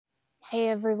Hey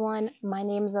everyone, my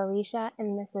name is Alicia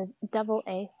and this is Double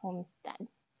A Homestead.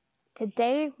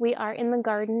 Today we are in the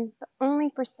garden, but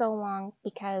only for so long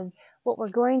because what we're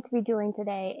going to be doing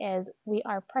today is we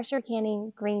are pressure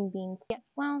canning green beans. Yes,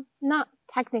 well, not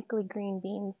technically green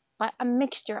beans, but a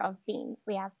mixture of beans.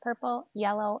 We have purple,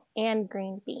 yellow, and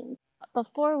green beans. But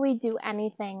before we do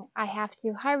anything, I have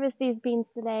to harvest these beans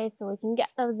today so we can get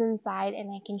those inside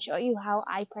and I can show you how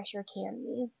I pressure can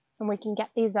these and we can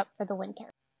get these up for the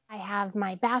winter. I have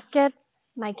my baskets,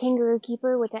 my kangaroo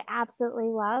keeper, which I absolutely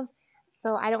love.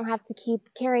 So I don't have to keep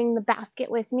carrying the basket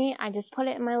with me. I just put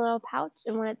it in my little pouch,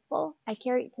 and when it's full, I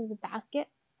carry it to the basket.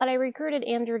 But I recruited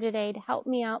Andrew today to help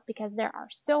me out because there are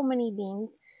so many beans.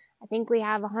 I think we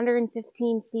have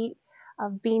 115 feet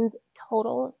of beans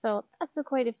total, so that's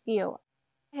quite a few.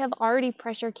 I have already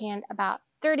pressure canned about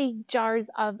 30 jars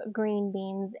of green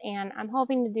beans, and I'm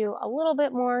hoping to do a little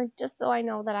bit more just so I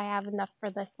know that I have enough for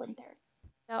this winter.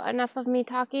 So enough of me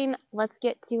talking, let's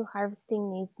get to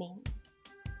harvesting these beans.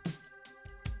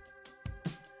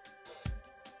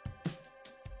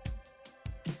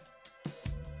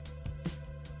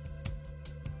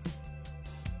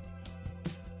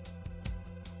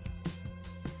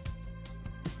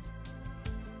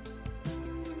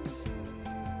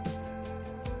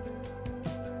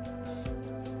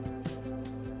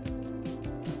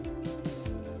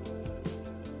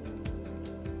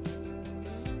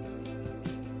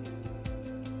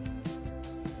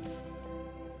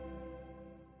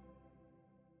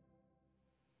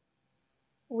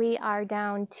 We are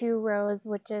down 2 rows,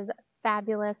 which is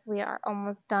fabulous. We are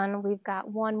almost done. We've got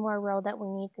one more row that we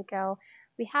need to go.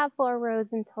 We have 4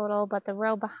 rows in total, but the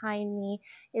row behind me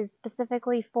is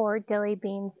specifically for dilly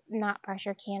beans, not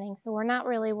pressure canning. So we're not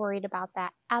really worried about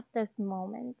that at this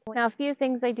moment. Now, a few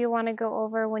things I do want to go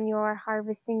over when you're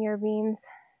harvesting your beans.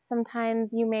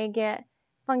 Sometimes you may get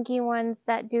funky ones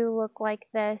that do look like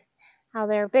this, how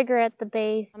they're bigger at the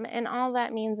base, and all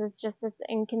that means is just it's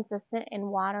inconsistent in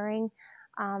watering.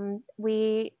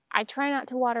 I try not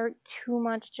to water too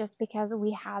much just because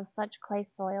we have such clay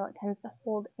soil. It tends to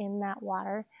hold in that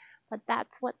water, but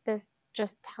that's what this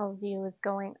just tells you is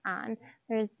going on.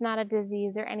 It's not a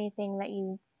disease or anything that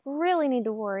you really need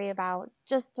to worry about,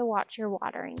 just to watch your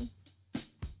watering.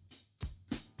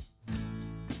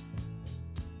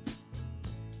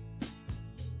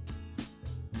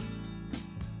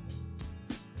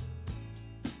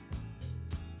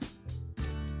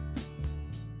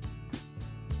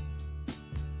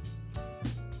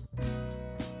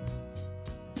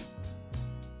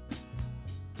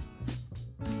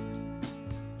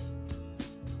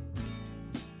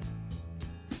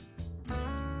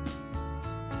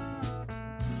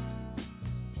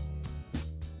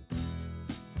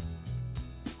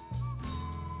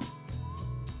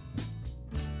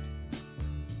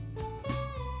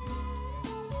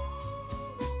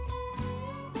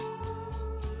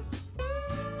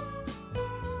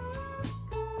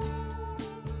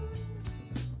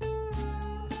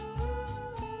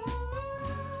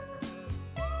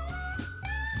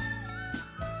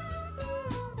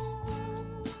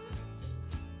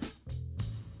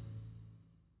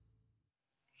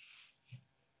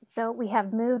 So we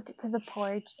have moved to the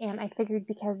porch, and I figured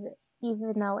because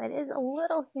even though it is a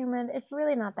little humid, it's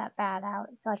really not that bad out.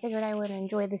 So I figured I would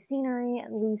enjoy the scenery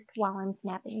at least while I'm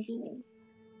snapping beans.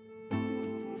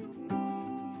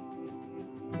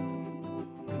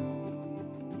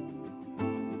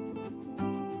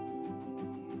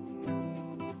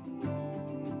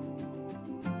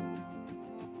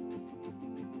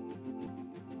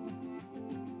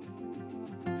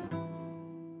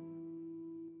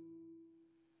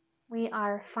 We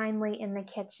are finally in the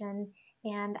kitchen,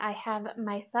 and I have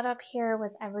my setup here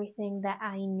with everything that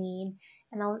I need,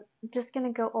 and I'm just going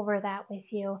to go over that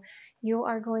with you. You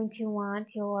are going to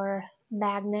want your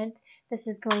magnet. This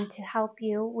is going to help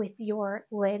you with your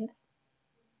lids.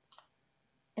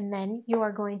 And then you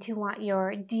are going to want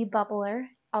your debubbler,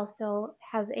 also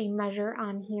has a measure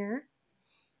on here.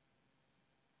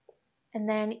 And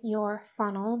then your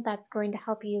funnel, that's going to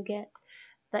help you get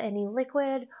any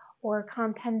liquid or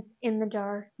contents in the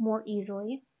jar more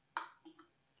easily.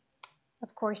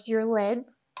 Of course, your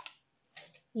lids,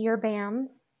 your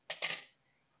bands,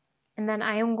 and then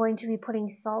I am going to be putting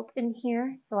salt in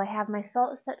here. So I have my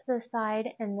salt set to the side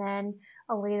and then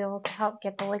a ladle to help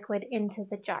get the liquid into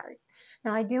the jars.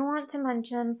 Now I do want to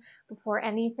mention before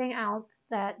anything else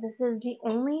that this is the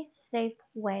only safe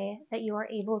way that you are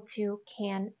able to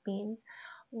can beans.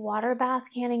 Water bath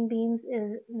canning beans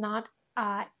is not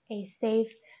a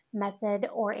safe method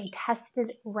or a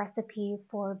tested recipe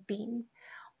for beans.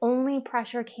 only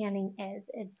pressure canning is.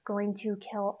 It's going to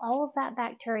kill all of that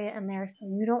bacteria in there, so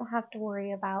you don't have to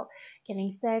worry about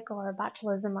getting sick or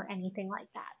botulism or anything like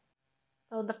that.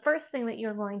 So the first thing that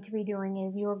you're going to be doing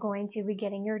is you're going to be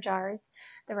getting your jars.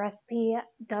 The recipe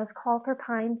does call for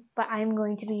pints, but I'm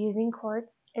going to be using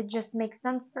quarts. It just makes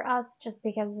sense for us just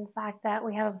because of the fact that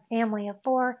we have a family of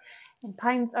 4 and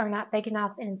pints are not big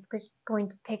enough, and it's just going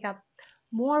to take up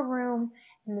more room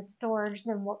in the storage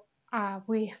than what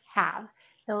we have.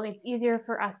 So it's easier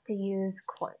for us to use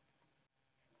quarts.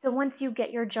 So once you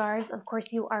get your jars, of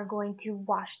course, you are going to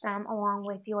wash them along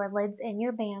with your lids and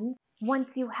your bands.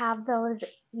 Once you have those,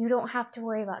 you don't have to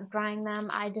worry about drying them.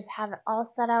 I just have it all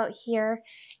set out here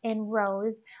in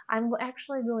rows. I'm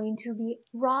actually going to be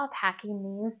raw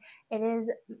packing these. It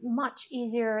is much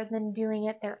easier than doing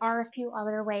it. There are a few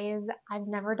other ways. I've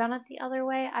never done it the other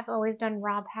way. I've always done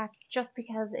raw pack just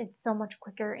because it's so much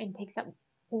quicker and takes up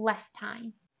less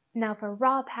time. Now for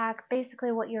raw pack,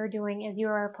 basically what you're doing is you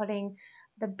are putting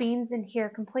the beans in here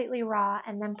completely raw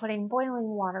and then putting boiling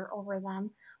water over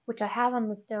them, which I have on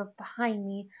the stove behind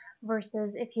me,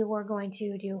 versus if you were going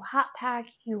to do hot pack,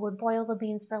 you would boil the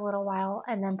beans for a little while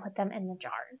and then put them in the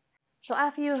jars. So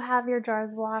after you have your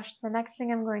jars washed, the next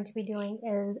thing I'm going to be doing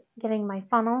is getting my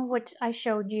funnel, which I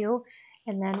showed you,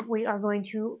 and then we are going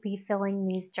to be filling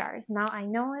these jars. Now I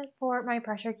know it for my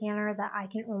pressure canner that I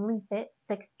can only fit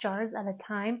 6 jars at a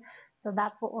time, so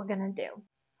that's what we're going to do.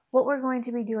 What we're going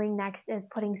to be doing next is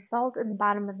putting salt in the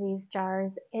bottom of these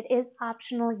jars. It is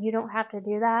optional. You don't have to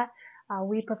do that.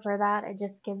 We prefer that. It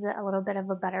just gives it a little bit of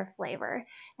a better flavor.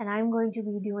 And I'm going to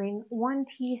be doing 1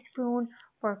 teaspoon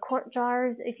for quart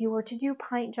jars. If you were to do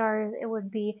pint jars, it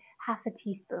would be half a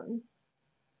teaspoon.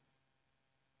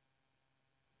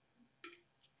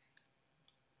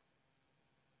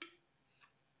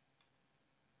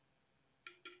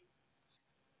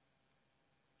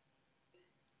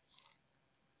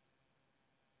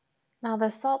 Now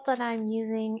the salt that I'm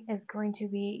using is going to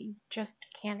be just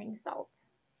canning salt.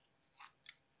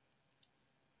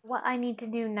 What I need to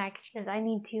do next is I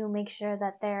need to make sure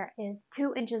that there is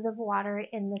 2 inches of water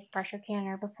in this pressure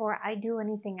canner before I do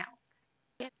anything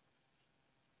else.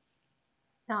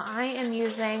 Now I am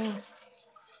using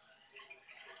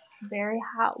very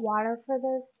hot water for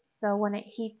this, so when it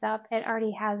heats up, it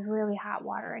already has really hot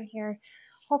water in here,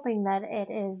 hoping that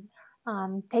it is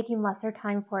taking lesser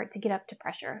time for it to get up to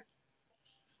pressure.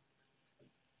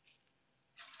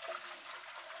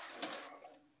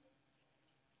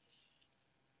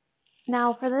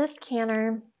 Now for this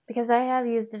canner, because I have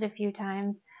used it a few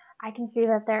times, I can see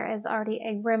that there is already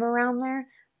a rim around there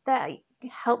that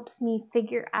helps me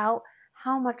figure out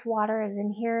how much water is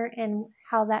in here and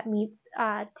how that meets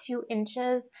 2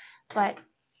 inches. But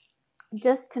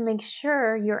just to make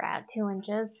sure you're at 2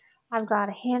 inches, I've got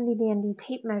a handy dandy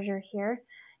tape measure here,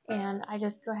 and I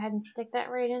just go ahead and stick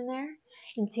that right in there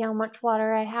and see how much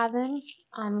water I have in.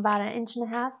 I'm about 1.5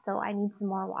 inches, so I need some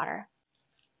more water.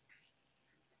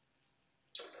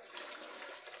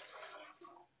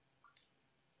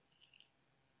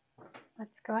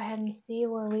 Let's go ahead and see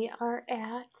where we are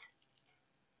at.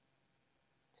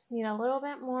 Just need a little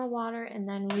bit more water and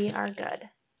then we are good.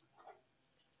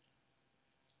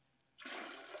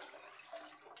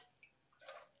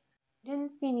 You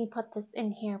didn't see me put this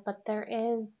in here, but there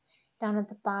is down at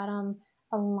the bottom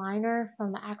a liner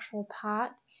from the actual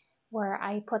pot where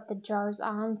I put the jars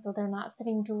on so they're not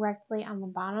sitting directly on the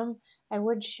bottom. I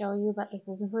would show you, but this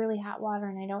is really hot water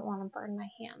and I don't want to burn my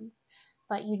hands.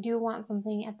 But you do want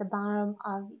something at the bottom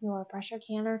of your pressure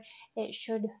canner. It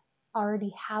should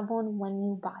already have one when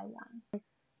you buy one.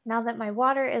 Now that my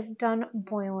water is done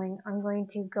boiling, I'm going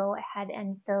to go ahead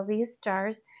and fill these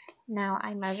jars. Now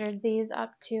I measured these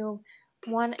up to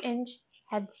 1 inch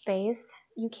headspace.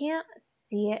 You can't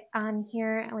see it on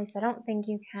here, at least I don't think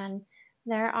you can.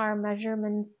 There are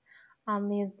measurements on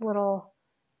these little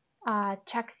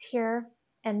checks here,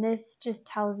 and this just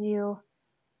tells you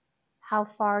how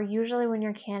far. Usually when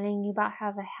you're canning, you about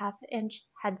have a 1/2 inch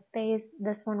headspace.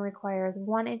 This one requires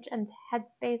 1 inch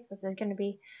headspace, which is going to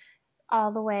be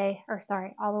all the way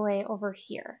over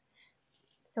here.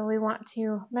 So we want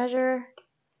to measure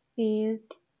these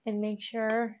and make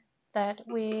sure that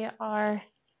we are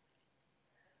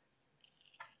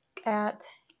at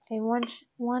a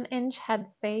 1 inch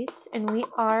headspace, and we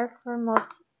are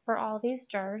for all these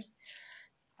jars.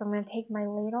 So I'm going to take my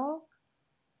ladle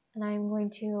and I'm going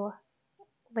to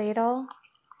ladle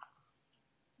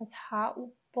this hot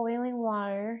boiling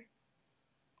water,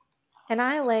 and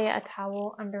I lay a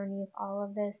towel underneath all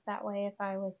of this, that way if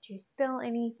I was to spill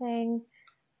anything,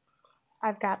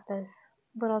 I've got this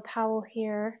little towel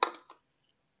here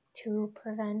to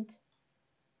prevent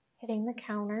hitting the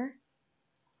counter.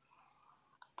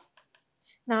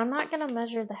 Now I'm not going to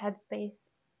measure the headspace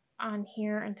on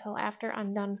here until after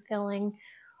I'm done filling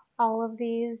all of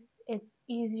these. It's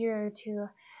easier to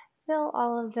fill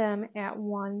all of them at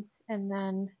once and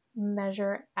then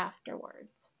measure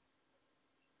afterwards.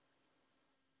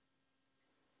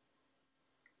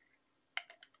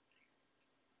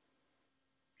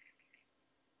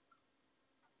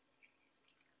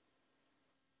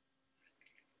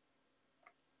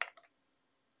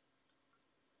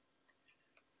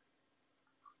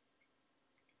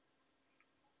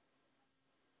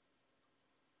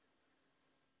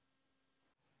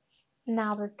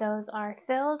 Now that those are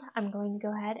filled, I'm going to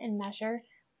go ahead and measure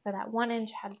for that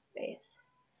 1-inch headspace.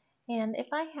 And if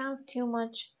I have too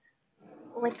much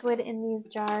liquid in these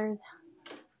jars,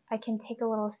 I can take a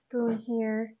little spoon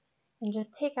here and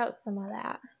just take out some of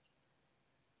that.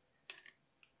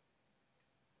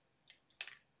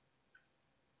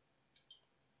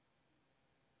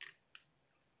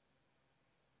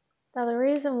 Now the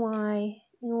reason why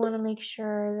you want to make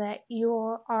sure that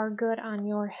you are good on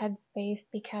your headspace,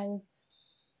 because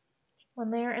when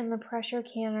they're in the pressure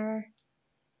canner,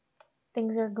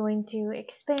 things are going to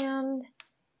expand,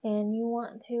 and you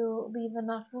want to leave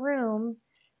enough room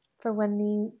for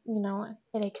when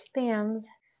it expands.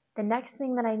 The next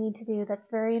thing that I need to do that's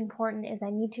very important is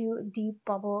I need to deep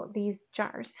bubble these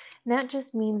jars. And that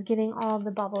just means getting all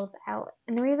the bubbles out.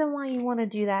 And the reason why you want to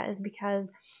do that is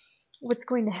because what's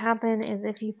going to happen is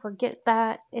if you forget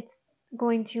that, it's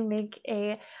going to make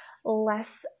a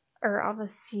less of a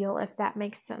seal, if that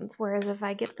makes sense. Whereas if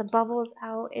I get the bubbles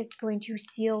out, it's going to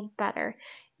seal better.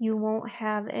 You won't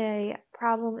have a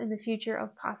problem in the future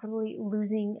of possibly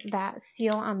losing that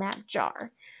seal on that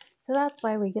jar. So that's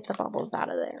why we get the bubbles out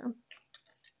of there.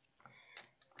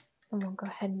 And we'll go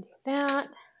ahead and do that.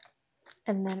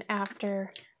 And then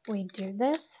after we do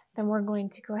this, then we're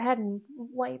going to go ahead and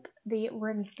wipe the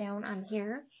rims down on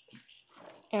here.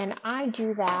 And I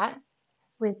do that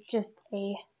with just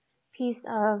a piece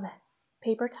of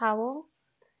paper towel,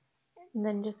 and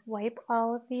then just wipe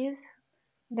all of these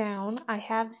down. I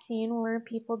have seen where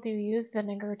people do use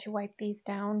vinegar to wipe these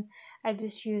down. I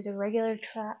just use a regular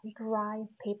dry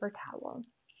paper towel.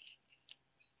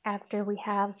 After we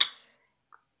have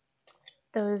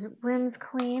those rims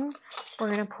clean, we're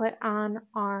going to put on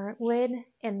our lid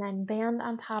and then band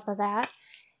on top of that.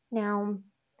 Now,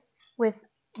 with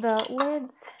the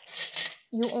lids,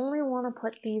 you only want to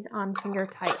put these on finger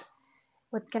tight.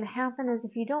 What's going to happen is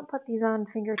if you don't put these on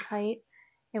finger tight,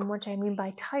 and what I mean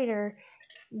by tighter,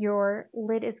 your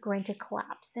lid is going to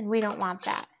collapse, and we don't want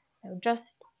that. So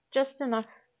just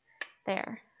enough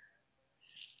there.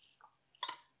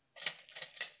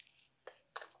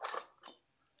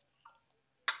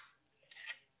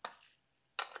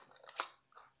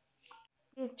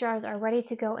 These jars are ready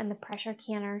to go in the pressure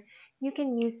canner. You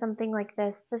can use something like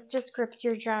this. This just grips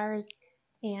your jars,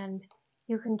 and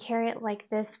you can carry it like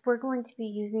this. We're going to be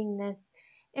using this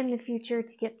in the future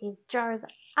to get these jars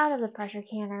out of the pressure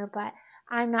canner, but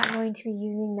I'm not going to be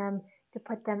using them to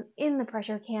put them in the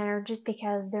pressure canner just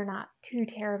because they're not too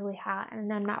terribly hot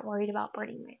and I'm not worried about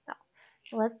burning myself.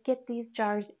 So let's get these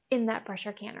jars in that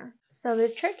pressure canner. So the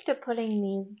trick to putting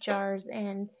these jars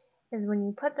in is when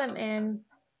you put them in,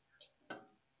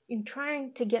 you're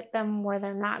trying to get them where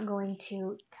they're not going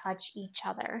to touch each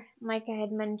other. Like I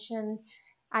had mentioned,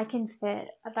 I can fit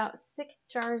about 6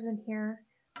 jars in here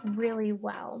really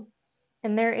well,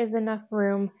 and there is enough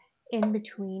room in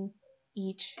between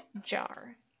each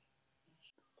jar.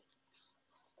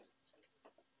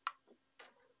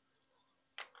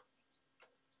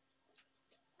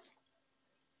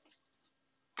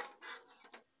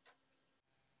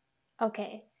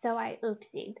 Okay, so I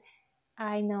oopsied.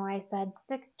 I know I said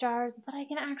 6 jars, but I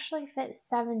can actually fit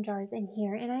 7 jars in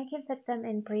here, and I can fit them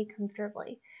in pretty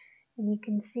comfortably. And you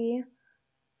can see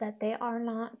that they are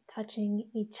not touching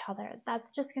each other.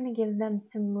 That's just going to give them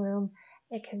some room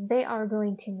because they are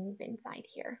going to move inside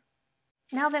here.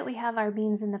 Now that we have our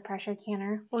beans in the pressure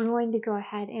canner, we're going to go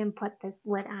ahead and put this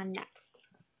lid on next.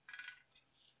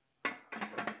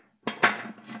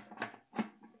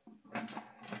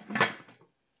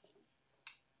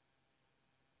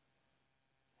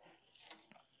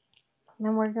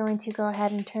 Then we're going to go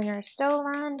ahead and turn our stove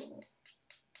on.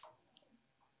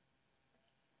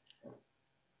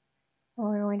 And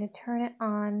we're going to turn it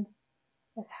on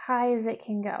as high as it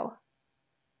can go.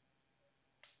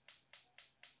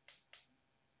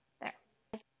 There.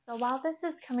 So while this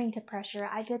is coming to pressure,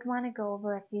 I did want to go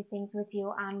over a few things with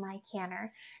you on my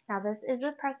canner. Now this is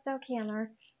a Presto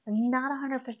canner. I'm not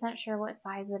 100% sure what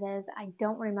size it is. I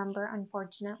don't remember,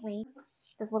 unfortunately.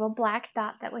 this little black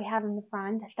dot that we have in the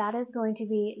front, that is going to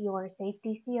be your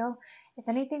safety seal. If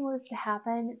anything was to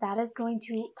happen, that is going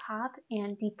to pop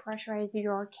and depressurize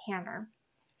your canner.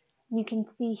 You can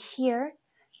see here,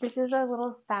 this is our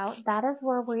little spout. That is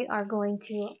where we are going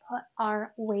to put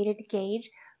our weighted gauge,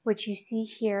 which you see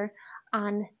here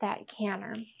on that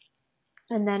canner.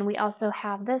 And then we also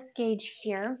have this gauge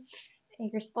here.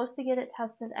 You're supposed to get it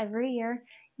tested every year.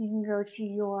 You can go to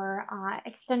your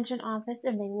extension office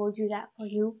and they will do that for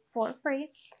you for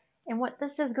free. And what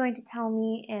this is going to tell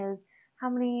me is how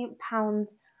many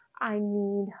pounds I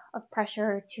need of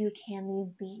pressure to can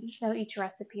these beans. So each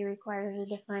recipe requires a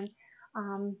different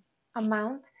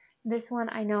amount. This one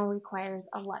I know requires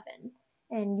 11.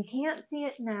 And you can't see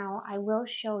it now. I will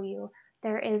show you.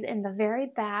 There is in the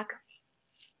very back,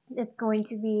 it's going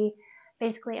to be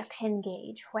basically a pin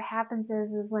gauge. What happens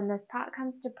is when this pot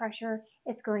comes to pressure,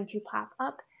 it's going to pop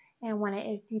up, and when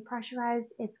it is depressurized,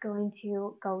 it's going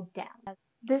to go down.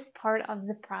 This part of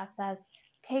the process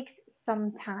takes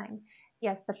some time.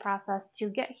 Yes, the process to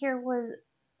get here was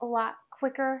a lot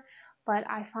quicker, but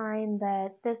I find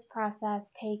that this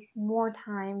process takes more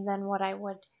time than what I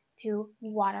would to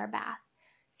water bath.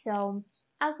 So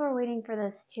as we're waiting for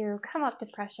this to come up to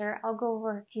pressure, I'll go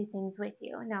over a few things with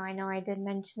you. Now, I know I did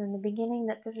mention in the beginning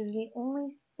that this is the only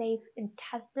safe and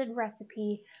tested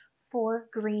recipe for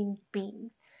green beans.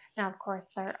 Now, of course,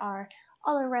 there are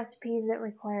other recipes that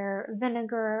require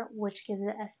vinegar, which gives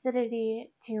it acidity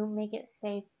to make it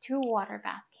safe to water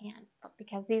bath can. But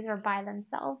because these are by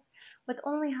themselves with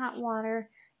only hot water,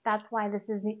 that's why this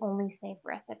is the only safe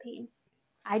recipe.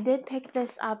 I did pick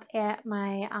this up at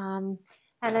my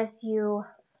NSU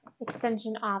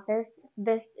extension office.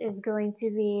 This is going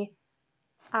to be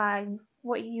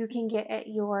what you can get at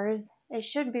yours. It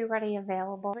should be ready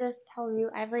available. This tells you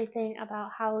everything about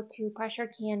how to pressure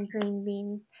can green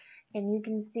beans. And you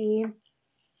can see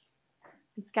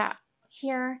it's got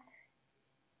here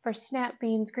for snap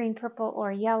beans, green, purple,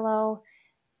 or yellow,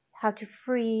 how to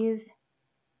freeze,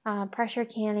 pressure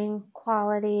canning,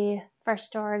 quality, fresh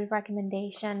storage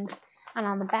recommendation. And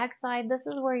on the back side, this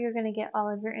is where you're going to get all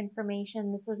of your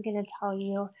information. This is going to tell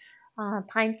you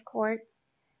pints quarts,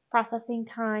 processing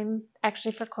time.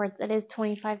 Actually, for quarts, it is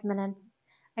 25 minutes.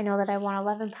 I know that I want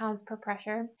 11 pounds per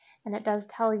pressure, and it does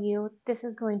tell you this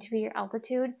is going to be your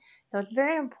altitude. So it's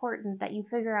very important that you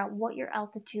figure out what your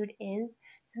altitude is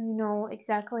so you know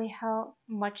exactly how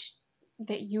much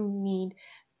that you need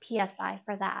PSI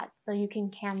for that so you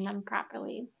can can them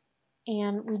properly.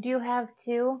 And we do have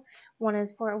two. One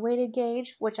is for a weighted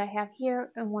gauge, which I have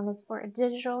here, and one is for a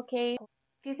digital gauge. A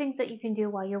few things that you can do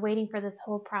while you're waiting for this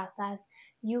whole process.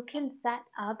 You can set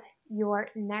up your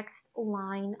next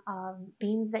line of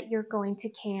beans that you're going to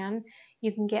can.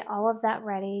 You can get all of that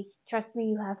ready. Trust me,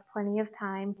 you have plenty of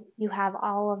time. You have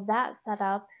all of that set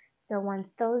up. So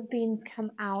once those beans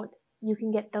come out, you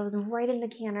can get those right in the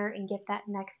canner and get that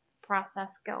next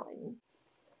process going.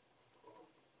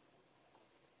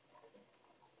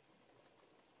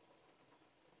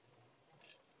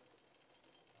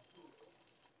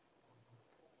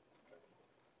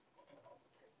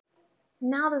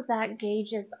 Now that that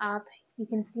gauge is up, you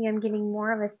can see I'm getting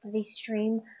more of a steady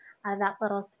stream out of that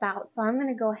little spout. So I'm going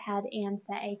to go ahead and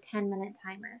set a 10-minute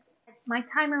timer. My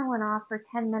timer went off for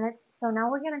 10 minutes, so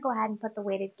now we're going to go ahead and put the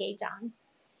weighted gauge on.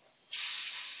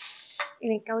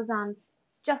 And it goes on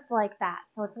just like that.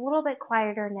 So it's a little bit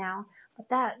quieter now, but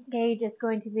that gauge is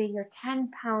going to be your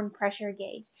 10-pound pressure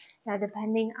gauge. Now,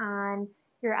 depending on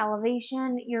your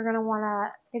elevation, you're going to want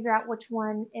to figure out which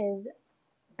one is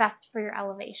best for your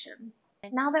elevation.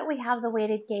 Now that we have the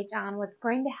weighted gauge on, what's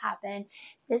going to happen,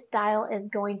 this dial is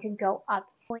going to go up.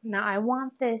 Now I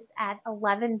want this at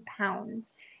 11 pounds,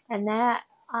 and that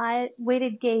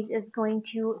weighted gauge is going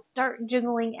to start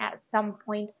jiggling at some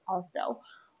point also.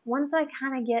 Once I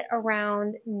kind of get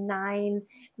around 9,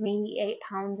 maybe 8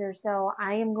 pounds or so,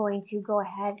 I am going to go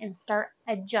ahead and start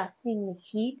adjusting the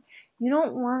heat. You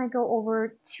don't want to go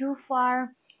over too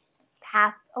far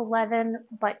past 11,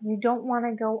 but you don't want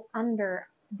to go under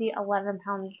the 11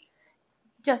 pounds,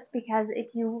 just because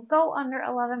if you go under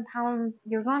 11 pounds,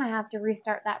 you're going to have to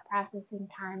restart that processing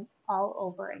time all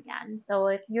over again. So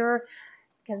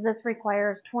because this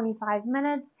requires 25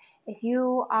 minutes, if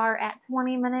you are at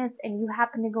 20 minutes and you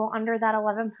happen to go under that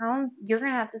 11 pounds, you're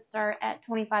going to have to start at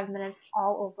 25 minutes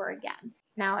all over again.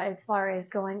 Now, as far as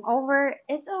going over,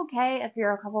 it's okay if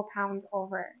you're a couple pounds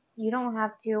over. You don't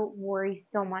have to worry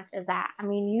so much as that. I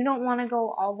mean, you don't want to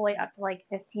go all the way up to like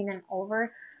 15 and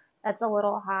over. That's a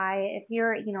little high. If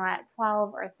you're, at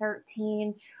 12 or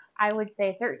 13, I would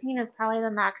say 13 is probably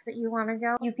the max that you want to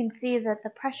go. You can see that the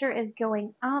pressure is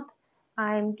going up.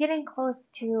 I'm getting close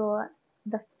to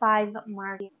the 5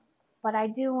 mark. But I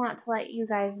do want to let you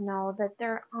guys know that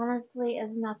there honestly is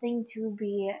nothing to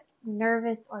be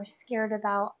nervous or scared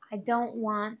about. I don't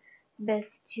want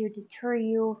this to deter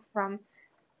you from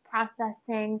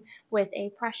processing with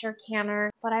a pressure canner,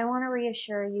 but I want to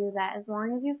reassure you that as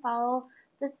long as you follow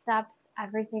the steps,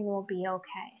 everything will be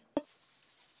okay.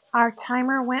 Our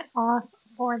timer went off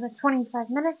for the 25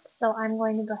 minutes, so I'm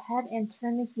going to go ahead and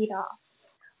turn the heat off.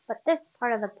 But this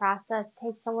part of the process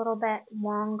takes a little bit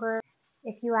longer.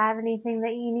 If you have anything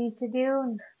that you need to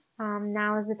do,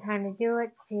 now is the time to do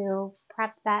it, to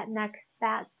prep that next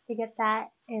batch to get that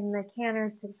in the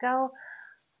canner to go.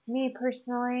 Me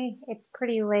personally, it's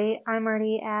pretty late. I'm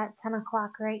already at 10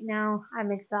 o'clock right now.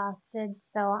 I'm exhausted,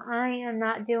 so I am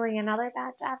not doing another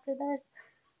batch after this.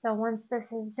 So once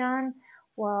this is done,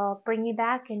 we'll bring you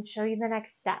back and show you the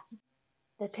next step.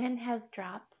 The pin has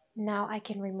dropped. Now I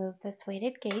can remove this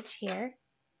weighted gauge here.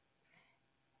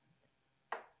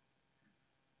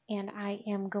 And I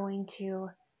am going to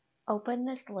open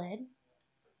this lid.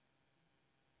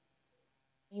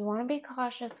 You want to be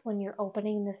cautious when you're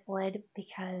opening this lid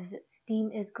because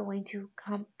steam is going to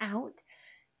come out.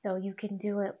 So you can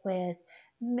do it with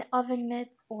oven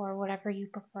mitts or whatever you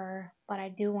prefer, but I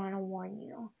do want to warn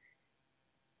you.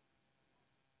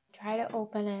 Try to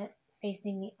open it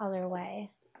facing the other way,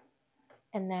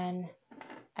 and then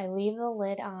I leave the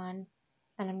lid on,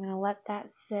 and I'm going to let that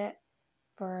sit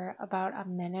for about a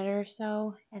minute or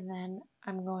so, and then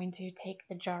I'm going to take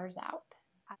the jars out.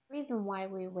 The reason why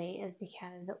we wait is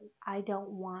because I don't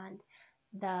want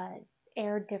the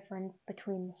air difference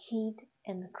between the heat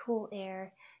and the cool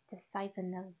air to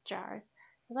siphon those jars.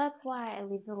 So that's why I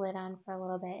leave the lid on for a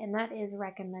little bit, and that is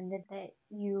recommended that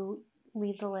you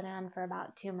leave the lid on for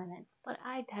about 2 minutes, but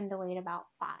I tend to wait about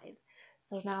 5.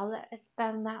 So now that it's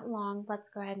been that long, let's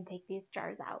go ahead and take these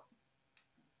jars out.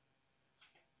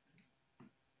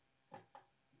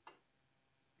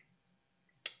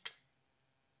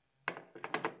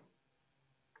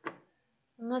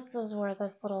 And this is where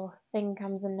this little thing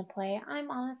comes into play. I'm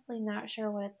honestly not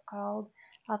sure what it's called.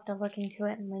 I'll have to look into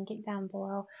it and link it down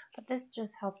below. But this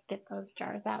just helps get those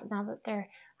jars out. Now that they're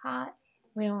hot,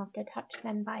 we don't have to touch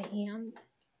them by hand.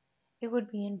 It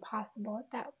would be impossible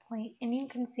at that point. And you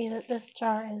can see that this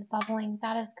jar is bubbling.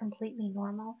 That is completely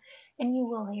normal. And you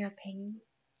will hear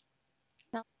pings.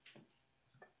 Now,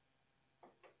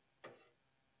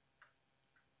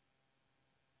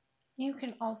 you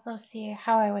can also see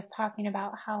how I was talking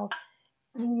about how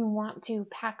you want to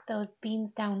pack those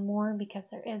beans down more because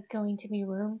there is going to be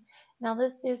room. Now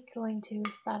this is going to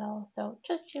settle, so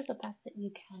just do the best that you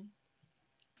can.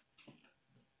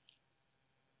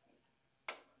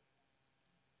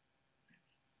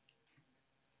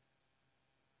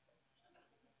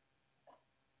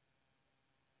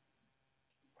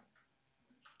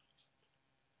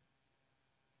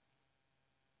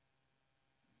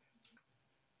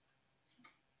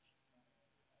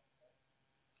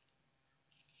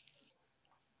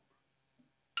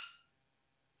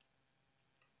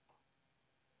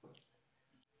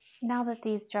 Now that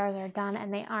these jars are done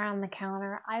and they are on the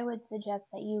counter, I would suggest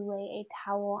that you lay a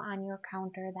towel on your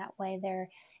counter. That way there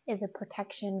is a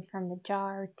protection from the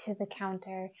jar to the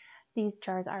counter. These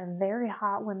jars are very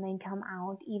hot when they come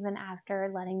out, even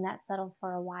after letting that settle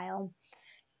for a while.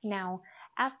 Now,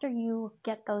 after you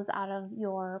get those out of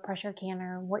your pressure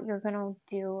canner, what you're going to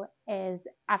do is,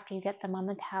 after you get them on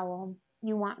the towel,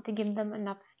 you want to give them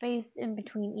enough space in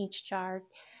between each jar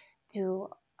to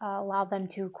allow them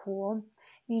to cool.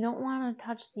 You don't want to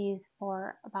touch these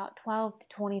for about 12 to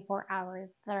 24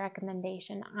 hours, the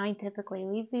recommendation. I typically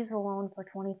leave these alone for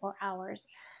 24 hours.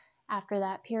 After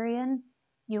that period,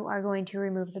 you are going to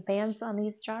remove the bands on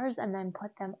these jars and then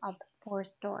put them up for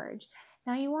storage.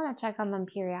 Now you want to check on them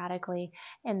periodically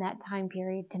in that time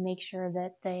period to make sure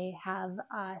that they have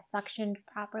suctioned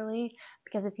properly,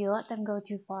 because if you let them go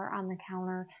too far on the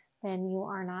counter, then you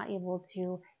are not able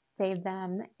to save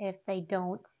them if they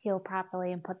don't seal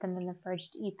properly and put them in the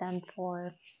fridge to eat them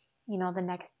for, the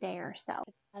next day or so.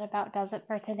 That about does it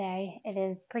for today. It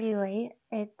is pretty late.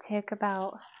 It took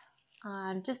about,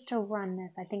 just to run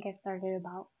this, I think I started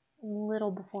about a little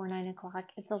before 9 o'clock.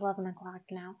 It's 11 o'clock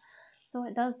now. So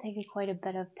it does take quite a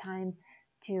bit of time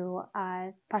to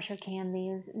pressure can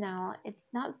these. Now, it's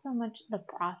not so much the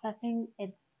processing,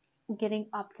 it's getting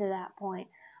up to that point.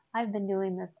 I've been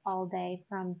doing this all day,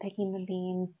 from picking the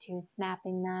beans to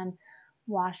snapping them,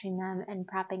 washing them, and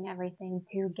prepping everything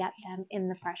to get them in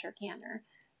the pressure canner.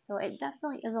 So it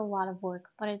definitely is a lot of work,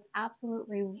 but it's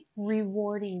absolutely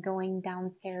rewarding going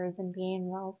downstairs and being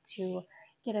able to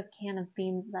get a can of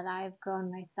beans that I've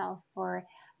grown myself for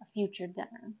a future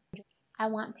dinner. I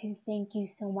want to thank you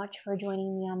so much for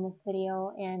joining me on this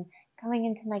video and coming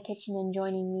into my kitchen and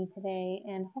joining me today,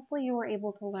 and hopefully you were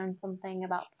able to learn something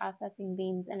about processing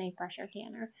beans in a pressure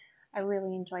canner. I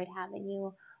really enjoyed having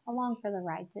you along for the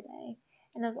ride today.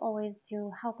 And as always,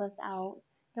 to help us out,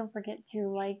 don't forget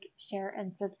to like, share,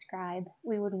 and subscribe.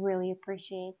 We would really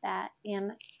appreciate that.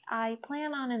 And I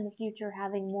plan on in the future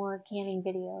having more canning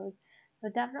videos, so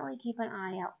definitely keep an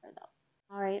eye out for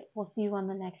those. Alright, we'll see you on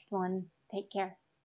the next one. Take care.